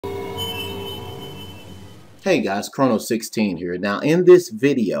Hey guys, Chrono16 here. Now in this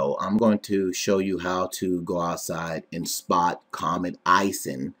video, I'm going to show you how to go outside and spot Comet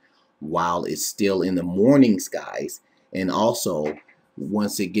Ison while it's still in the morning skies, and also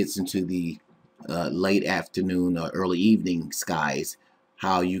once it gets into the late afternoon or early evening skies,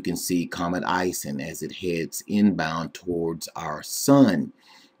 how you can see Comet Ison as it heads inbound towards our sun.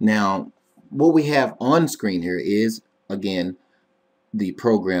 Now, what we have on screen here is, again, the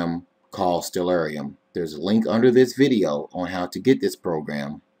program called Stellarium. There's a link under this video on how to get this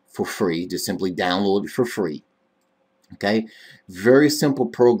program for free. Just simply download it for free. Okay, very simple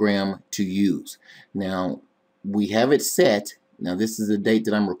program to use. Now we have it set. Now this is the date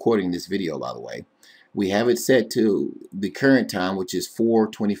that I'm recording this video, by the way. We have it set to the current time, which is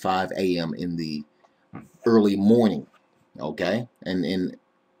 4:25 a.m. in the early morning. Okay, and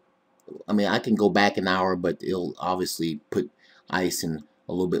I mean, I can go back an hour, but it'll obviously put Ison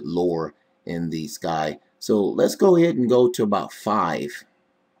a little bit lower in the sky. So let's go ahead and go to about 5.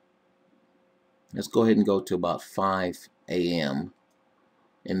 Let's go ahead and go to about 5 a.m.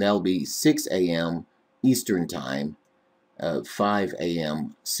 and that'll be 6 a.m. Eastern time, 5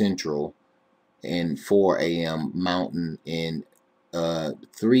 a.m. Central, and 4 a.m. Mountain, and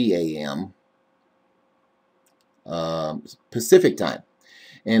 3 a.m. Pacific time.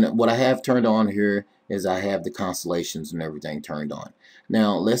 And what I have turned on here is I have the constellations and everything turned on.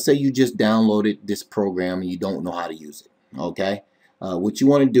 Now, let's say you just downloaded this program and you don't know how to use it. Okay, what you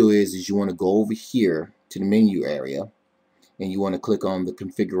want to do is you want to go over here to the menu area and you want to click on the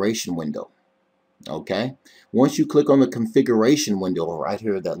configuration window. Okay, once you click on the configuration window right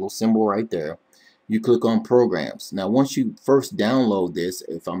here, that little symbol right there, you click on programs. Now, once you first download this,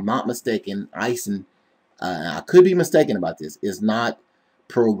 if I'm not mistaken, Ison, I could be mistaken about this, is not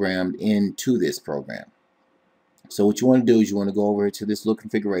programmed into this program. So what you want to do is you want to go over to this little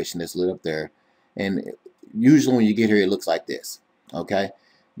configuration that's lit up there, and usually when you get here it looks like this. Okay,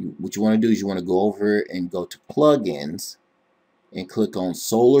 what you want to do is you want to go over and go to plugins and click on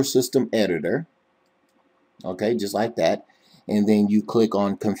Solar System Editor. Okay, just like that, and then you click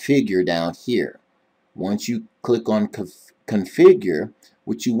on configure down here. Once you click on configure,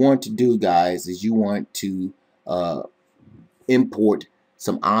 what you want to do, guys, is you want to import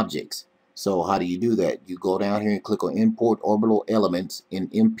some objects. So how do you do that? You go down here and click on import orbital elements in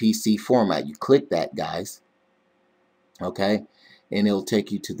MPC format. You click that, guys. Okay, and it'll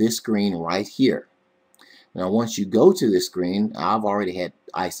take you to this screen right here. Now once you go to this screen, I've already had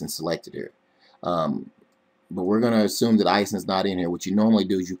Ison selected here, but we're going to assume that Ison's not in here. What you normally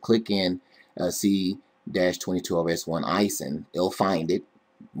do is you click in C-2012S1 Ison. It'll find it.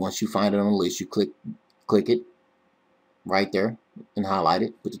 Once you find it on the list, you click it right there and highlight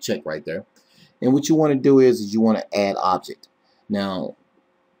it, put the check right there. And what you want to do is you want to add object. Now,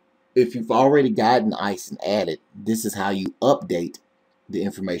 if you've already gotten Ison added, this is how you update the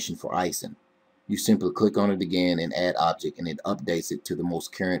information for Ison. You simply click on it again and add object, and it updates it to the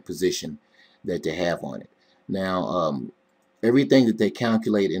most current position that they have on it. Now, everything that they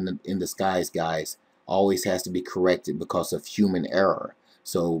calculate in the skies, guys, always has to be corrected because of human error.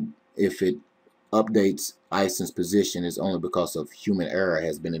 So if it updates Ison's position, is only because of human error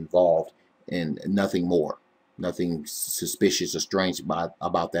has been involved, and nothing more. Nothing suspicious or strange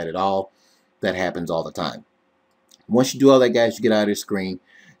about that at all. That happens all the time. Once you do all that, guys, you get out of the screen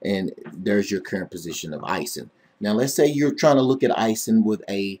and there's your current position of Ison. Now let's say you're trying to look at Ison with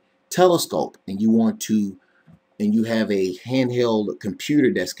a telescope and you want to, and you have a handheld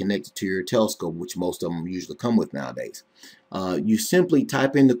computer that's connected to your telescope, which most of them usually come with nowadays. You simply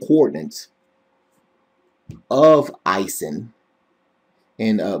type in the coordinates of Ison,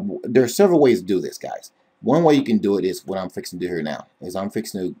 and there are several ways to do this, guys. One way you can do it is what I'm fixing to do here now. Is I'm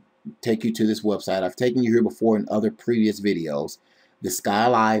fixing to take you to this website. I've taken you here before in other previous videos,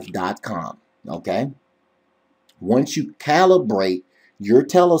 theskylive.com. Okay, once you calibrate your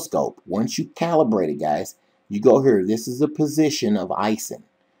telescope, once you calibrate it, guys, you go here. This is the position of Ison.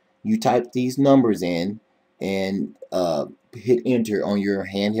 You type these numbers in and hit enter on your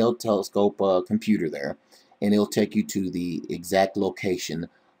handheld telescope computer there, and it'll take you to the exact location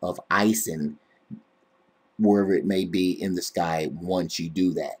of Ison, wherever it may be in the sky once you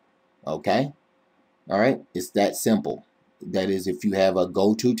do that. Okay? Alright? It's that simple. That is, if you have a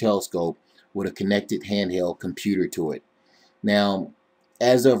go-to telescope with a connected handheld computer to it. Now,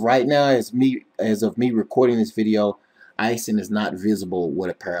 as of right now, as of me recording this video, Ison is not visible with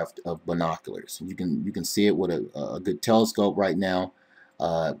a pair of binoculars. You can see it with a good telescope right now.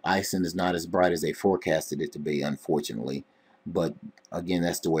 Ison is not as bright as they forecasted it to be, unfortunately. But again,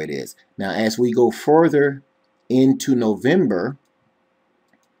 that's the way it is. Now, as we go further into November,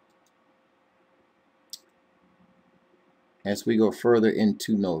 as we go further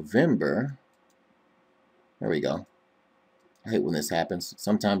into November, there we go. I hate when this happens.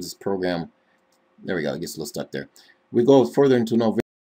 Sometimes this program, there we go, it gets a little stuck there. We go further into November.